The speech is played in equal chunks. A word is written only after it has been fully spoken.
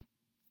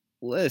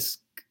What's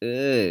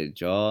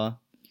good, y'all?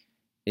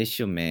 It's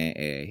your man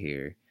Ed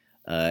here.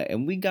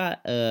 And we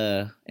got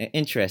an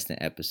interesting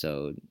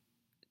episode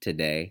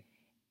today.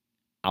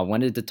 I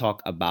wanted to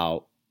talk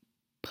about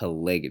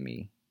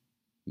polygamy.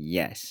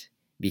 Yes,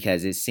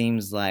 because it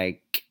seems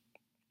like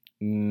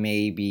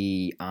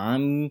maybe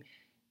I'm,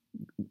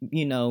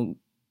 you know,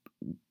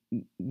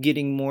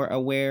 getting more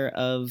aware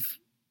of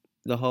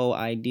the whole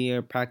idea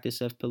or practice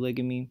of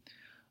polygamy.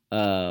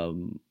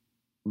 Um,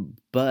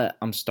 but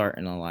I'm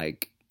starting to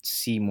like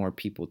see more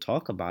people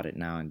talk about it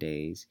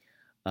nowadays.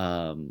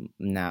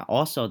 Now,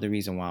 also the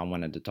reason why I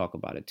wanted to talk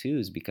about it too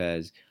is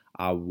because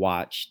I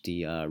watched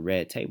the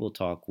Red Table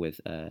Talk with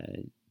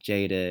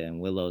Jada and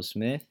Willow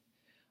Smith.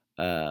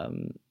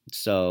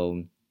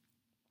 So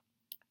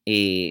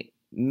it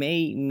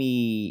made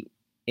me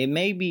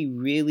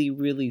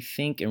really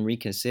think and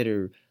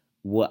reconsider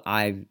what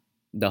I've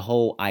the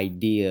whole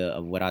idea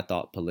of what I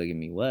thought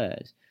polygamy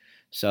was.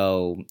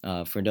 So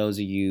for those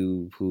of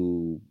you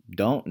who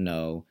don't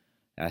know,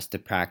 that's the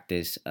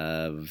practice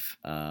of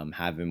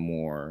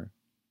having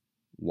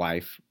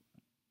wife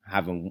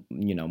having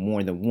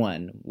more than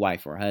one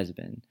wife or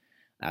husband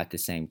at the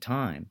same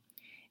time.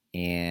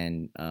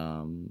 And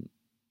of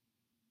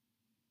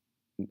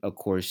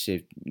course,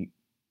 if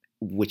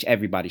which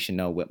everybody should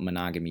know what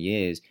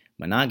monogamy is.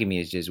 Monogamy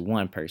is just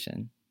one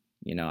person,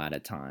 at a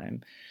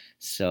time.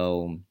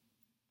 So,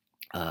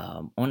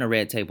 on the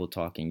Red Table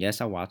Talking,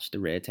 yes, I watched the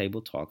Red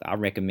Table Talk. I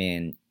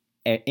recommend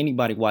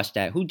anybody watch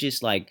that who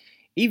just like,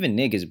 even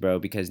niggas, bro,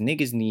 because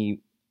niggas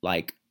need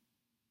like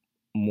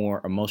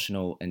more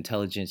emotional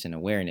intelligence and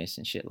awareness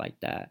and shit like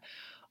that.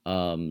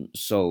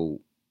 So,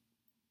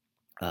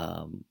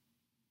 um,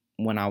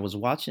 when I was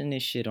watching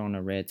this shit on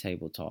the Red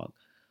Table Talk,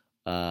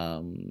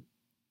 um,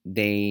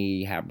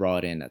 they had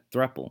brought in a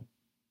thruple.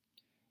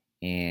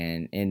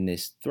 And in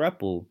this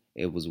thruple,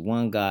 it was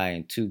one guy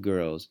and two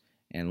girls.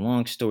 And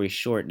long story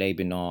short, they've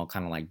been all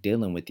kind of like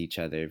dealing with each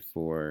other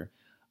for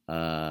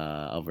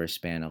over a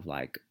span of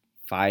like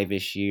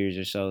 5-ish years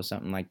or so,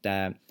 something like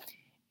that.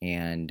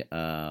 And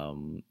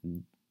the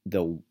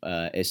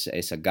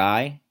it's a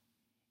guy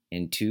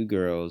and two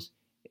girls,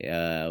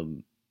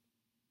 um,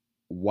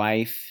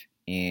 wife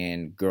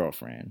and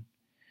girlfriend.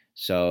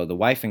 So the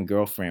wife and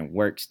girlfriend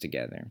works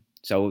together.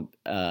 So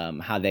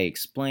how they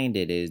explained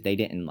it is they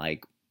didn't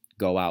like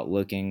go out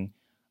looking.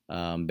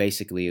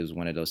 Basically, it was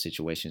one of those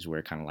situations where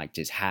it kind of like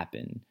just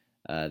happened.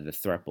 The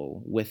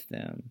throuple with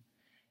them.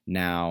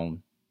 Now,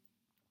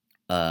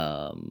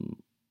 um,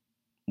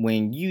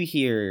 when you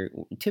hear,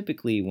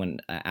 typically when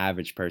an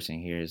average person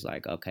hears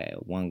like, okay,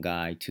 one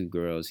guy, two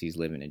girls, he's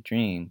living a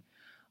dream.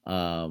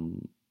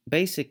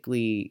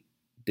 Basically,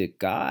 the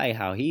guy,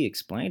 how he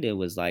explained it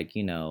was like,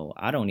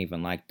 I don't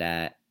even like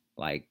that,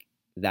 like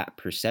that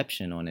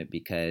perception on it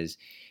because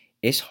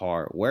it's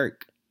hard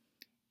work.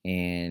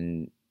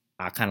 And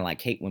I kind of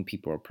like hate when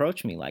people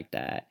approach me like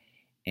that.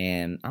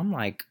 And I'm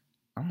like,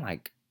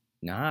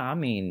 nah, I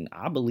mean,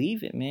 I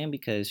believe it, man,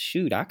 because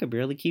shoot, I could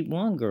barely keep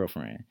one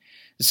girlfriend.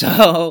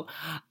 So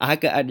I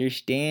could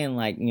understand,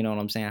 like, you know what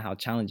I'm saying, how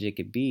challenging it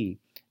could be.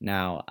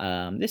 Now,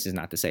 this is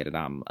not to say that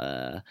I'm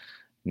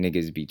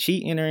niggas be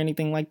cheating or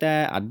anything like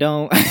that. I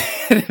don't.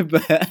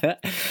 But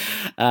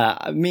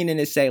meaning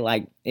to say,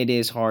 like, it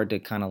is hard to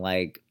kind of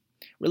like,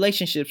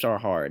 relationships are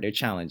hard. They're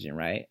challenging,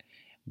 right?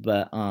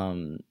 But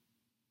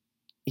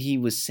he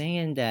was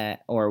saying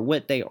that, or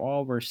what they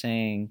all were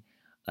saying,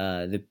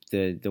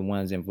 the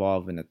ones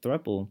involved in the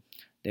throuple,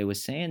 they were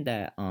saying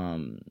that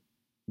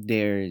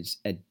there's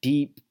a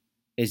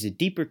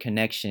deeper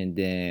connection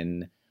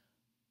than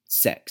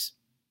sex.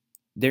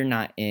 They're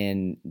not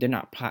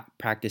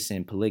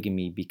practicing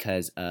polygamy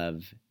because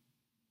of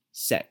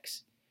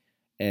sex,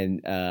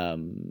 and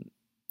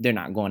they're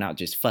not going out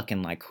just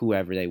fucking like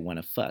whoever they want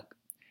to fuck.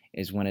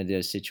 It's one of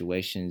those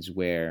situations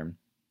where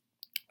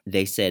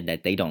they said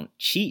that they don't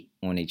cheat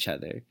on each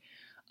other.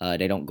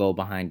 They don't go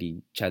behind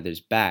each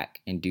other's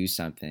back and do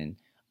something.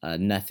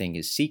 Nothing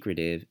is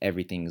secretive.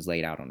 Everything is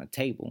laid out on a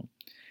table.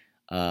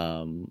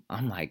 I'm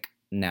like,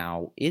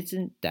 now,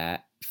 isn't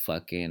that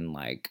fucking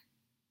like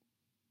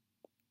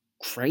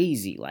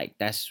crazy? Like,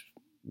 that's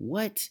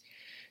what?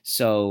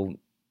 So,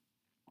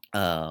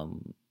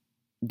 um,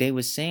 they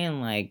were saying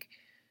like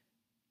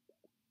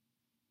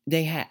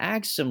they had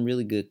asked some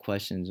really good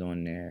questions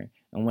on there.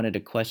 And one of the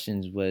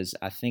questions was,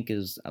 I think,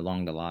 is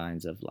along the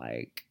lines of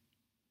like,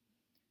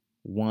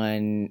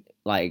 one,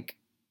 like,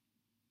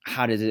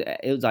 how does it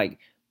was like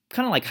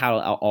kind of like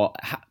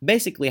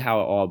basically how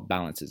it all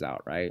balances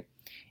out, right?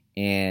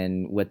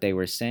 And what they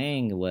were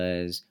saying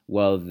was,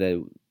 well,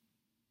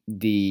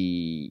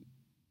 the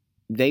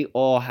they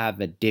all have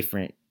a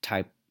different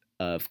type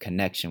of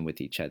connection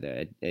with each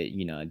other,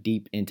 a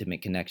deep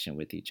intimate connection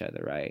with each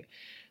other, right?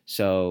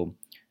 So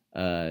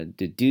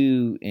the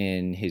dude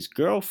and his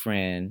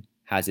girlfriend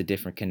has a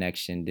different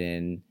connection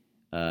than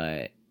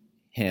uh,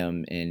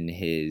 him and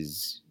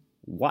his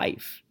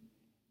wife.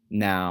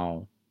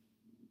 Now,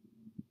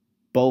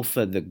 both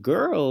of the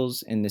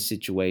girls in the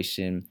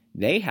situation,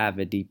 they have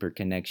a deeper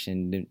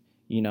connection than,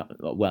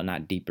 well,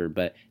 not deeper,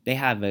 but they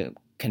have a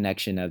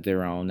connection of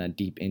their own, a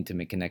deep,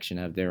 intimate connection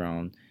of their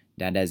own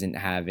that doesn't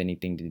have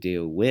anything to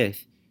deal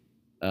with,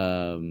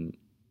 um,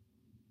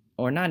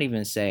 or not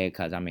even say,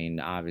 because I mean,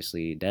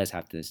 obviously, it does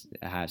have to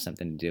have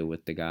something to do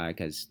with the guy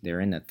because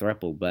they're in a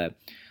throuple, but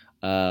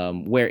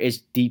where it's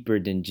deeper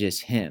than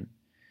just him.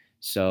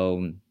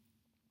 So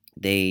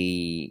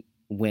they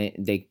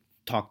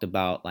talked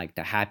about like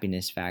the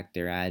happiness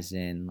factor, as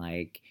in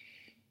like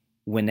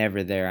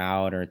whenever they're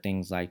out or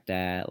things like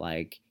that,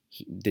 like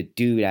the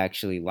dude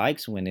actually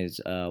likes when his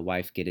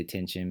wife get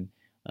attention.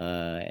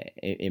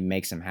 It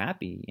makes him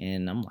happy,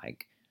 and I'm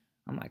like,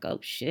 oh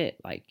shit,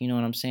 like, you know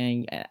what I'm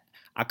saying?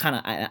 I kind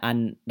of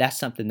I that's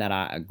something that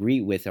I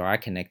agree with or I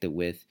connected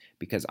with,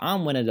 because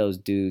I'm one of those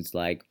dudes,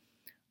 like,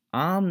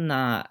 I'm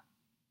not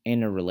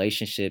in a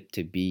relationship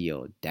to be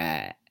your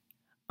dad.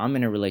 I'm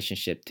in a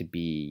relationship to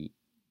be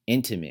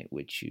intimate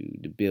with you,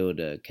 to build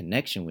a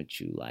connection with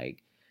you,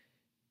 like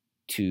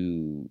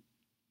to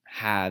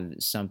have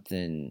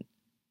something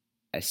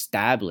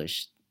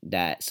established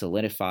that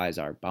solidifies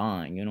our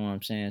bond. You know what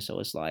I'm saying? So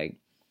it's like,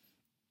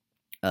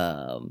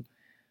 um,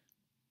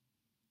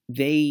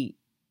 they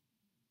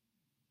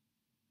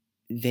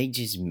they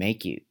just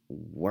make it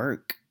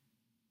work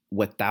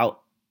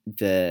without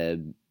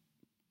the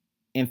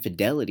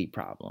infidelity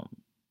problem,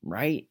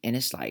 right? And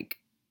it's like,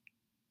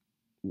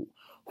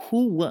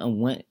 who wouldn't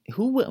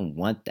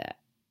want that?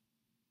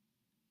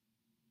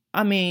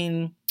 I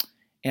mean,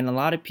 and a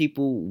lot of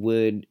people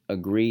would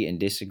agree and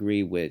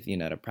disagree with,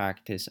 the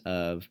practice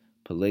of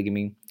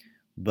polygamy,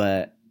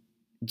 but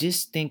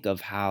just think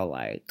of how,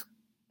 like,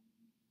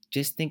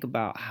 just think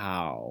about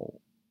how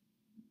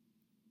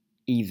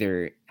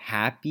either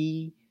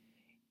happy,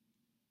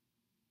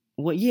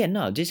 well, yeah,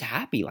 no, just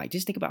happy, like,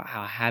 just think about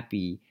how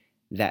happy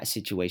that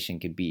situation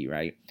could be,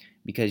 right?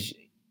 Because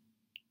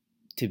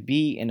to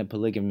be in a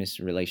polygamous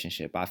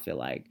relationship, I feel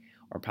like,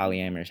 or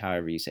polyamorous,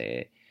 however you say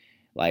it,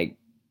 like,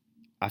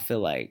 I feel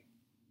like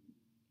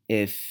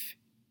if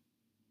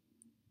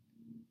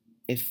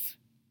if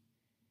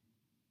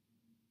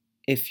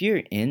if you're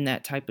in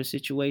that type of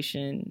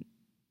situation,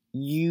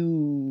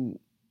 you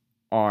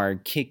are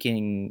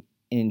kicking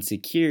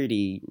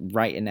insecurity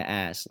right in the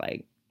ass.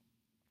 Like,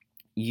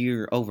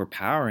 you're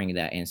overpowering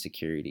that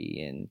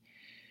insecurity, and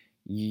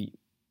you,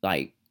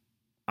 like,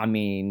 I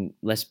mean,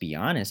 let's be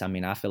honest. I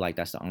mean, I feel like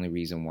that's the only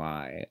reason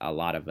why a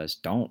lot of us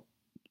don't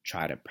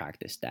try to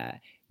practice that.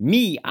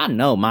 Me, I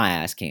know my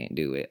ass can't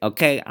do it.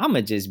 Okay,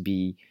 I'ma just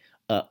be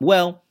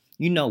well,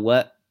 you know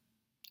what?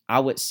 I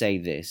would say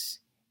this.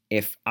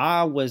 If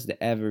I was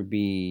to ever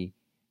be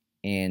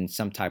in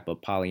some type of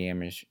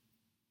polyamorous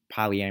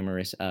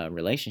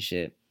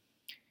relationship,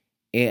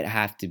 it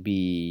have to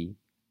be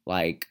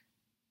like,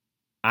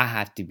 I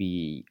have to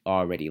be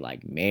already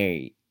like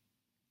married,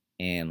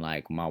 and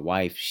like my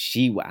wife,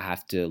 she would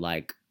have to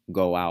like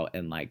go out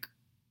and like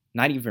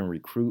not even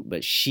recruit,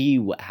 but she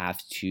would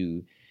have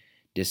to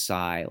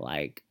decide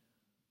like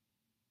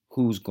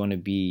who's going to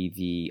be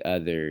the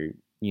other,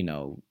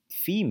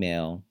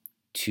 female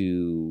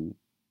to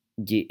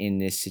get in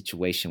this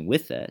situation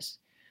with us.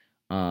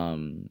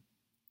 Um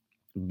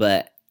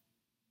but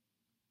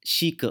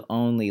she could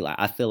only, like,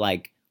 I feel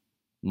like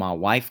my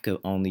wife could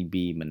only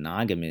be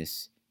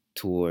monogamous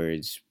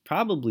towards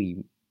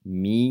probably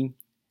me.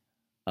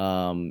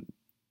 Um,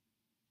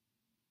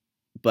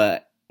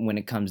 but when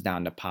it comes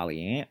down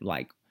to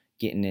like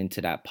getting into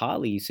that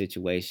poly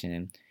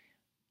situation,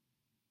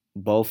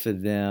 both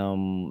of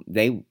them,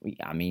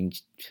 I mean,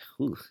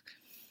 ooh,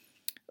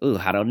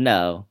 I don't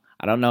know.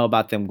 I don't know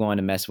about them going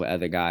to mess with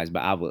other guys,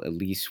 but I would at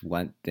least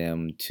want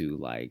them to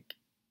like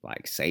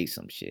say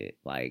some shit.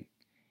 Like,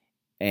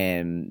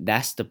 and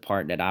that's the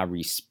part that I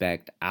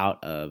respect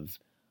out of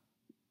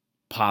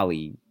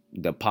poly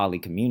the poly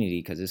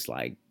community, because it's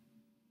like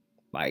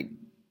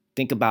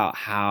think about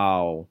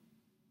how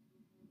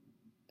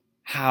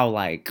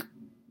like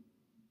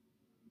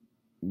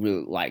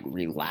like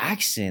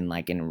relaxing,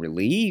 like, and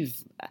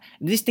relief.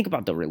 Just think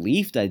about the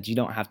relief that you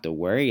don't have to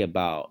worry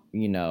about,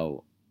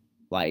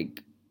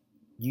 like,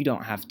 you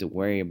don't have to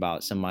worry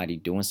about somebody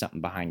doing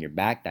something behind your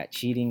back, that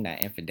cheating,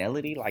 that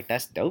infidelity. Like,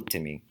 that's dope to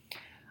me.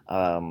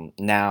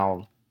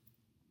 Now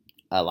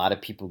a lot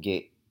of people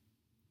get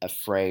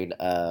afraid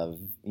of,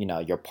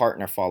 your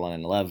partner falling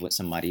in love with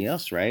somebody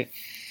else, right?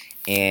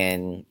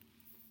 And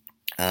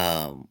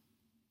um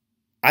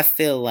I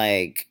feel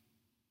like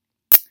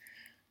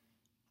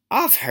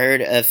I've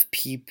heard of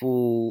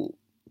people,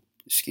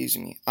 excuse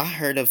me, I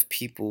heard of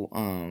people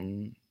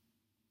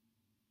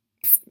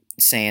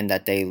saying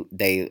that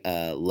they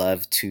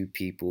love two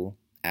people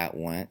at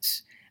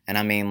once. And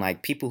I mean,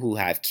 like, people who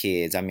have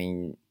kids, I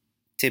mean,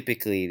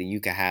 typically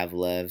you can have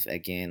love,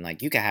 again,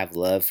 like, you can have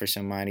love for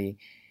somebody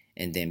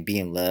and then be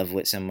in love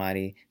with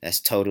somebody. That's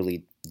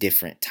totally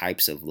different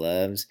types of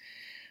loves.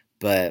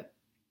 But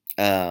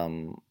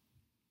um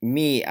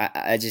me,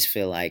 I just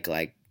feel like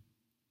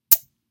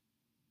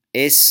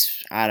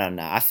it's, I don't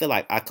know. I feel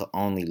like I could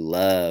only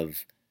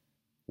love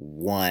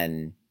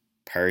one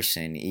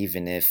person,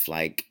 even if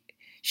like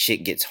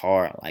shit gets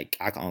hard. Like,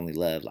 I can only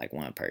love like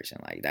one person.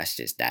 Like, that's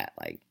just that.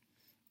 Like,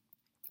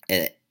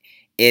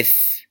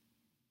 if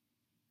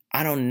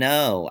I don't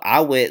know,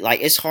 I would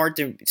like. It's hard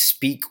to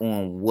speak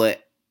on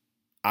what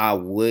I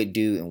would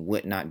do and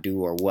would not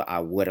do, or what I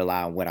would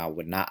allow and what I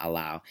would not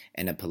allow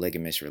in a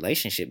polygamous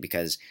relationship,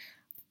 because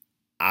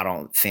I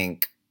don't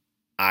think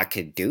I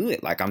could do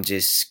it. Like, I'm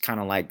just kind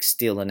of like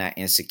still in that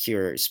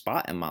insecure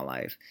spot in my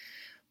life.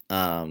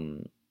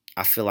 Um,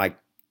 I feel like,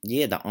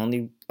 yeah, the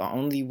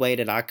only way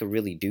that I could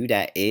really do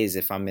that is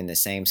if I'm in the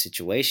same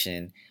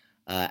situation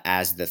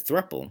as the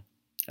thruple.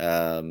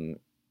 Um,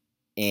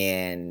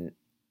 and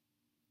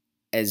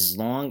as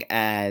long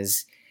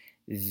as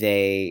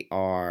they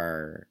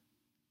are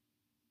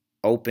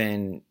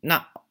open,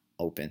 not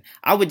open,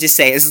 I would just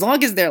say as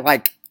long as they're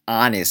like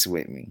honest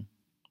with me,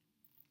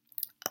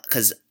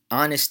 because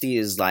honesty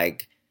is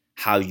like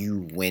how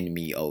you win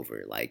me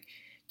over. Like,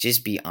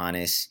 just be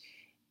honest.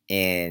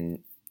 And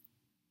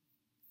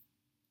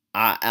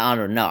I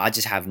don't know. I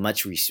just have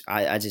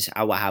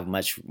I will have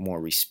much more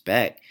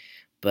respect.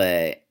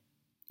 But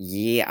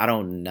yeah, I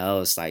don't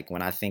know. It's like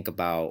when I think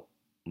about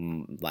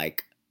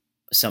like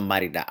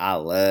somebody that I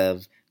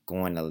love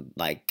going to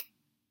like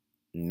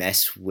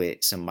mess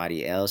with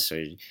somebody else,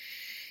 or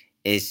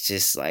it's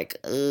just like,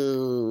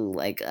 oh,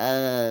 like,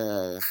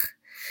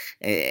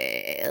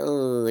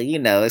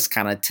 it's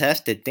kind of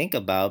tough to think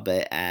about.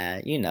 But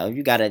you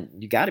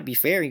gotta be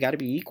fair, you gotta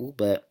be equal.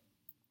 But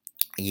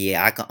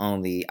yeah,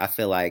 I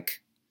feel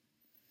like,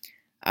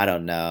 I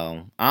don't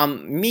know.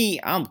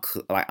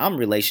 Like, I'm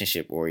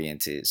relationship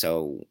oriented.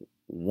 So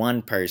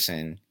one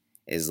person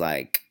is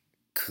like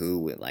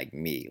cool with like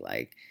me.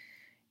 Like,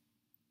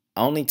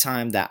 only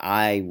time that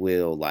I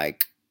will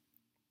like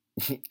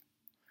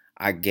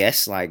I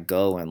guess like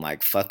go and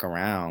like fuck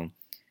around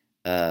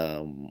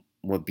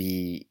would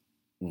be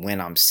when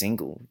I'm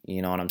single.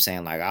 You know what I'm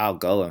saying? Like, I'll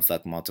go and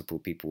fuck multiple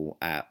people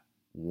at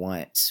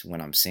once when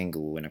I'm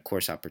single, and of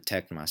course I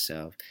protect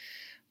myself.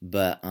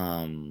 But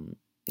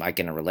like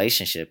in a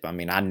relationship, I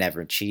mean, I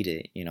never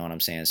cheated, you know what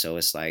I'm saying? So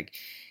it's like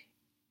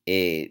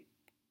it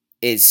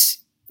it's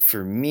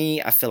for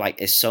me, I feel like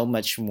it's so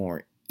much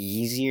more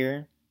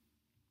easier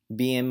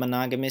being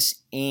monogamous,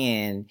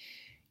 and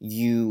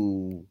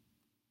you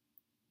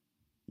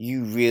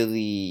you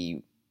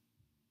really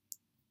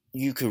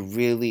you could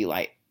really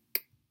like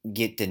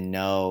get to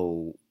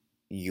know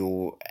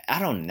your, I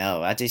don't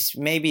know. I just,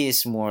 maybe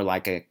it's more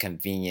like a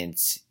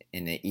convenience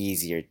and an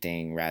easier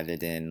thing,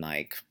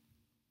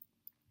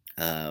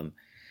 um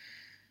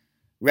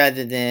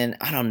rather than,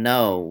 I don't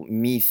know,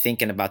 me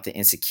thinking about the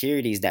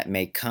insecurities that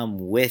may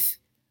come with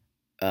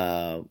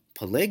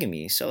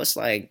polygamy. So it's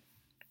like,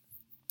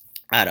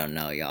 I don't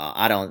know, y'all.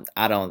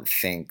 I don't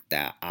think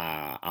that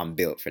I'm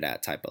built for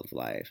that type of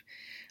life.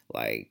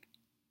 Like,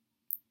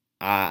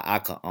 I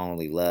could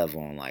only love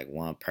on like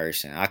one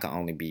person. I could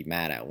only be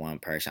mad at one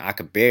person. I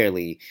could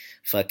barely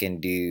fucking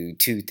do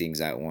two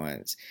things at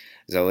once.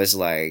 So it's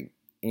like,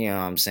 you know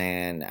what I'm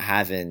saying,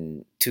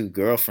 having two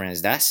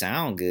girlfriends, that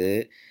sound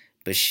good,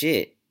 but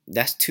shit,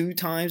 that's two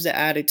times the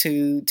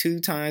attitude, two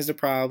times the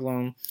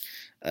problem.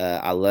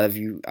 I love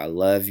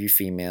you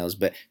females,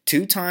 but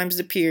two times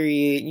the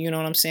period, you know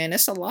what I'm saying?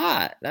 That's a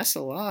lot. That's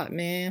a lot,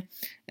 man.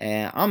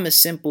 And I'm a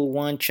simple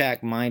one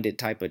track minded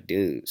type of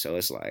dude. So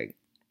it's like,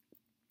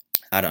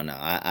 I don't know.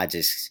 I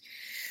just,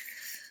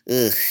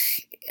 ugh.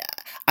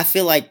 I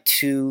feel like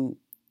too,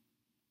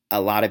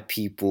 a lot of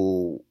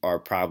people are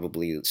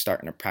probably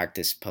starting to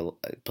practice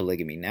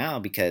polygamy now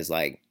because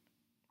like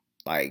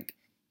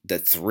the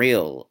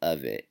thrill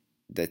of it,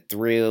 the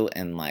thrill,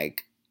 and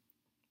like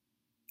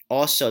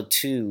also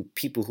too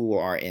people who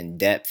are in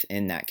depth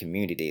in that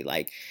community.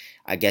 Like,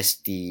 I guess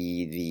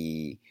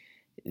the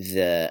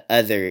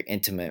other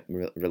intimate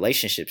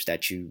relationships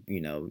that you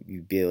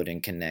build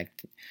and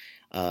connect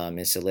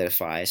and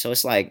solidify. So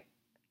it's like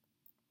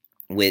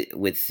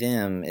with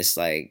them, it's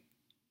like,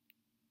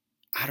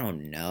 I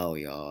don't know,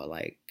 y'all.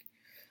 Like,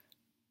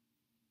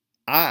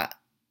 I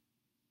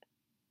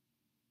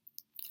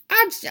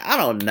I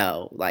don't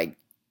know. Like,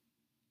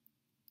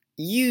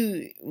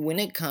 when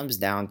it comes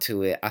down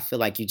to it, I feel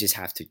like you just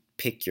have to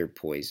pick your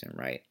poison,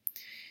 right?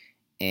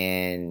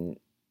 And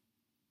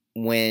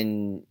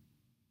when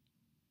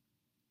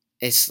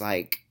it's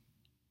like,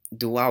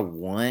 do I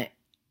want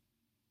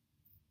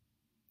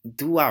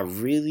do I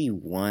really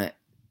want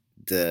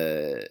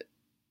the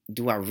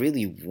do I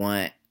really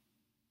want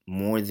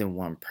more than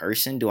one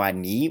person? Do I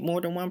need more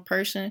than one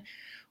person?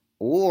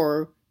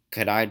 Or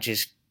could I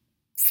just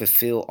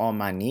fulfill all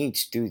my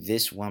needs through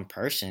this one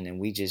person and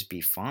we just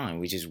be fine?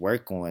 We just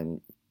work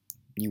on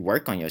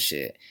your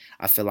shit.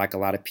 I feel like a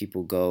lot of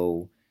people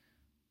go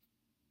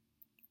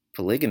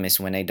polygamous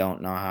when they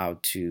don't know how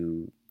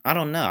to, I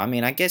don't know. I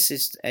mean, I guess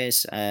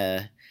it's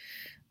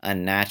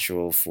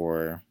unnatural,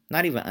 for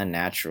not even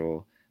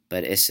unnatural,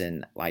 but it's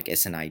an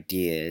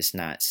idea. It's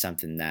not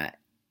something that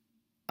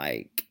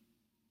like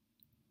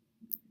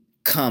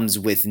comes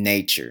with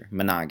nature,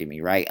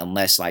 monogamy, right?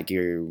 Unless like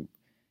you're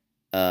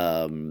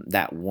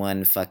that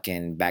one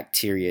fucking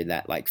bacteria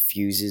that like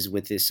fuses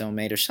with his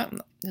soulmate or something.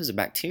 There's a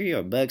bacteria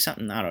or a bug,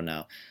 something, I don't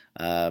know.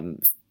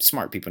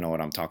 smart people know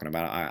what I'm talking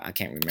about. I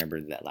can't remember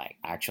the like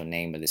actual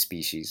name of the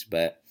species,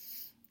 but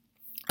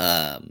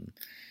um,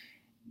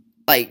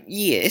 like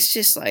yeah, it's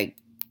just like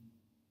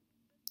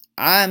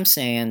I'm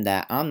saying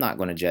that I'm not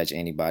going to judge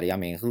anybody. I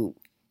mean, who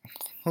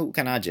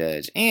can I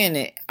judge?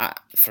 And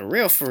for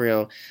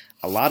real,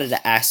 a lot of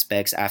the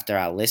aspects after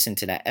I listened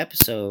to that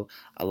episode,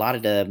 a lot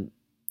of the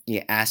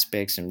yeah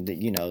aspects and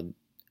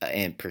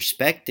and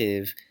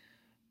perspective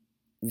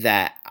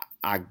that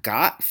I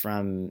got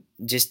from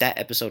just that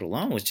episode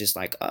alone was just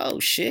like, oh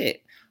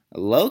shit,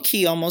 low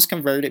key almost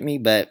converted me,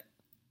 but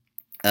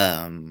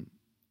um,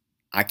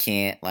 I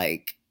can't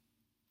like.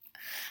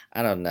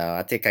 I don't know.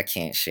 I think I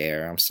can't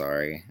share. I'm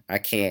sorry. I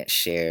can't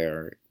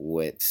share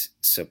what's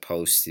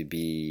supposed to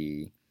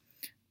be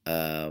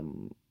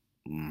um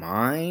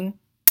mine,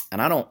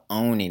 and I don't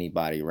own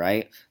anybody,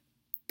 right?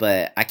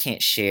 But I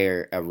can't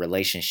share a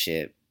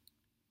relationship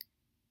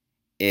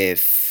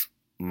if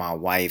my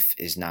wife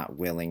is not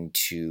willing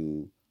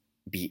to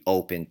be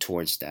open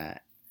towards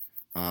that.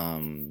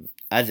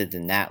 Other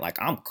than that,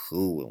 like I'm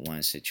cool with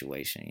one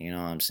situation, you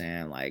know what I'm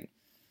saying? Like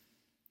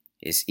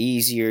it's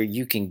easier,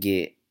 you can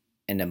get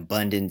an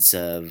abundance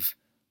of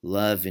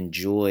love and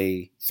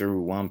joy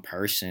through one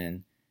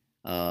person.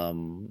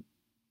 Um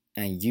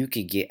and you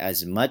could get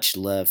as much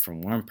love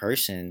from one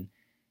person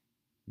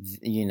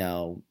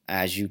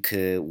as you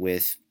could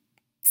with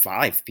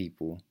five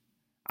people.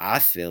 I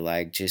feel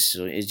like just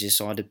it just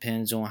all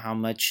depends on how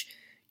much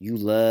you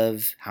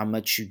love, how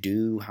much you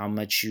do, how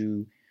much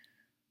you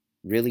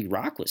really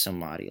rock with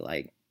somebody.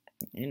 Like,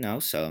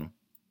 so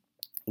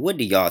what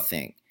do y'all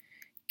think?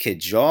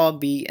 Could y'all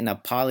be in a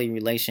poly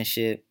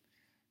relationship?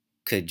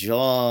 Could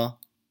y'all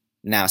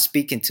now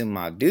speaking to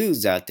my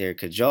dudes out there,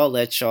 could y'all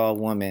let y'all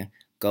woman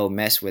go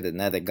mess with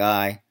another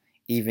guy,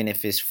 even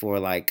if it's for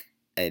like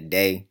a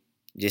day,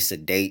 just a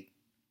date?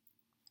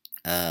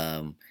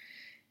 Um,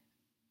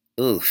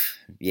 Oof.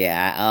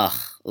 Yeah.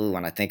 Ooh.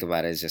 When I think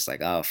about it, it's just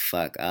like, oh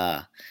fuck.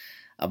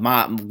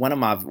 My one of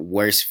my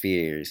worst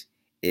fears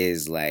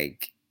is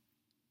like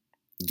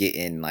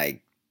getting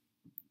like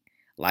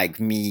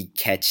me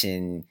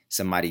catching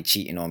somebody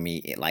cheating on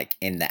me like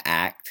in the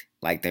act,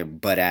 like they're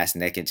butt ass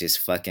naked, just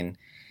fucking.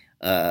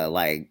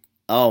 Like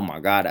oh my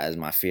god, that is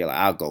my fear. Like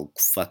I'll go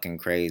fucking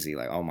crazy.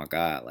 Like oh my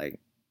god, like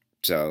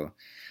so.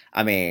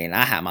 I mean,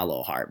 I have my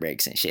little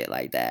heartbreaks and shit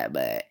like that,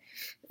 but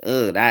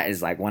that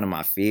is like one of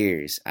my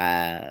fears.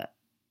 I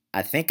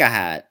think I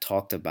had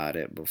talked about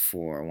it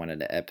before one of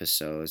the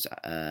episodes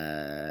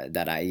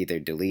that I either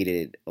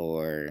deleted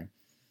or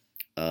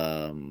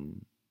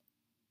um,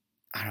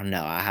 I don't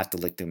know. I have to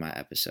look through my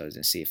episodes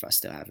and see if I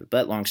still have it.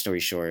 But long story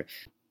short,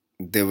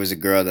 there was a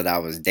girl that I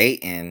was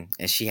dating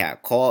and she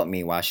had called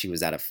me while she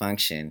was at a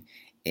function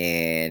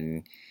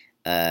and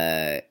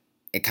uh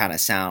it kind of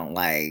sound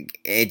like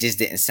it just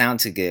didn't sound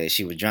too good.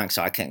 She was drunk,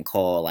 so I couldn't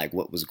call like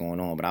what was going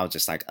on. But I was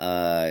just like,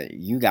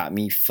 you got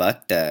me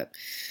fucked up.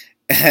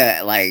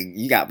 Like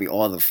you got me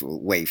all the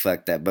way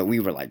fucked up. But we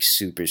were like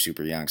super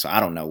super young, so I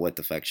don't know what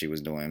the fuck she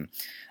was doing.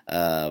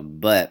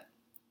 But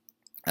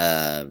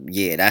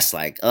yeah, that's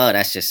like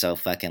that's just so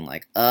fucking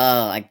like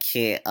I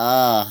can't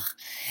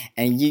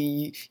and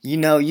you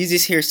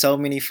just hear so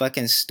many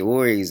fucking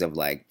stories of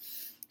like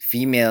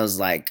females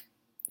like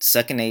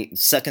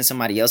sucking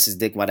somebody else's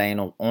dick while they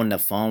ain't on the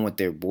phone with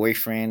their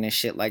boyfriend and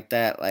shit like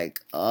that. Like,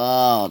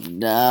 oh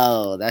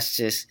no, that's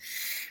just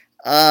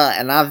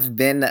and I've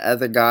been the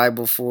other guy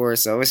before,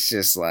 so it's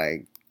just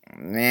like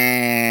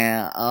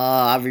man,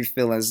 I be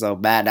feeling so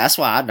bad. That's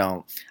why I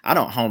don't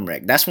home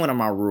wreck. That's one of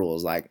my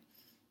rules. Like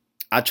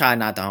I try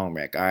not to home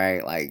wreck, all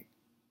right? Like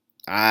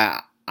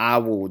I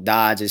will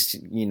die just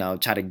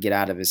try to get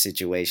out of a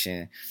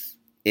situation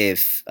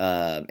if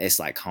it's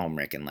like home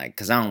wrecking, like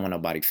because I don't want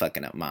nobody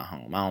fucking up my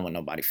home. I don't want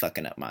nobody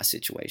fucking up my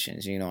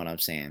situations. You know what I'm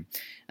saying?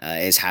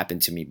 It's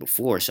happened to me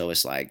before, so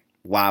it's like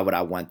why would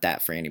I want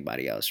that for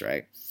anybody else,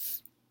 right?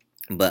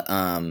 But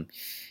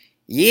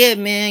yeah,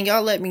 man,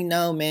 y'all let me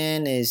know,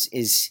 man.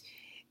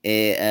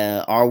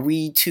 Are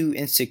we too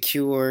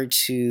insecure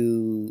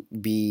to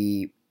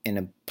be in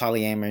a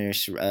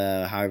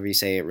polyamorous, however you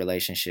say it,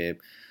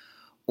 relationship,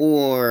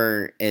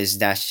 or is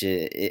that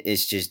shit?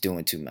 It's just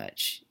doing too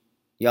much.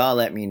 Y'all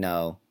let me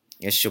know.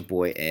 It's your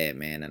boy Ed,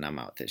 man, and I'm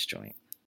out this joint.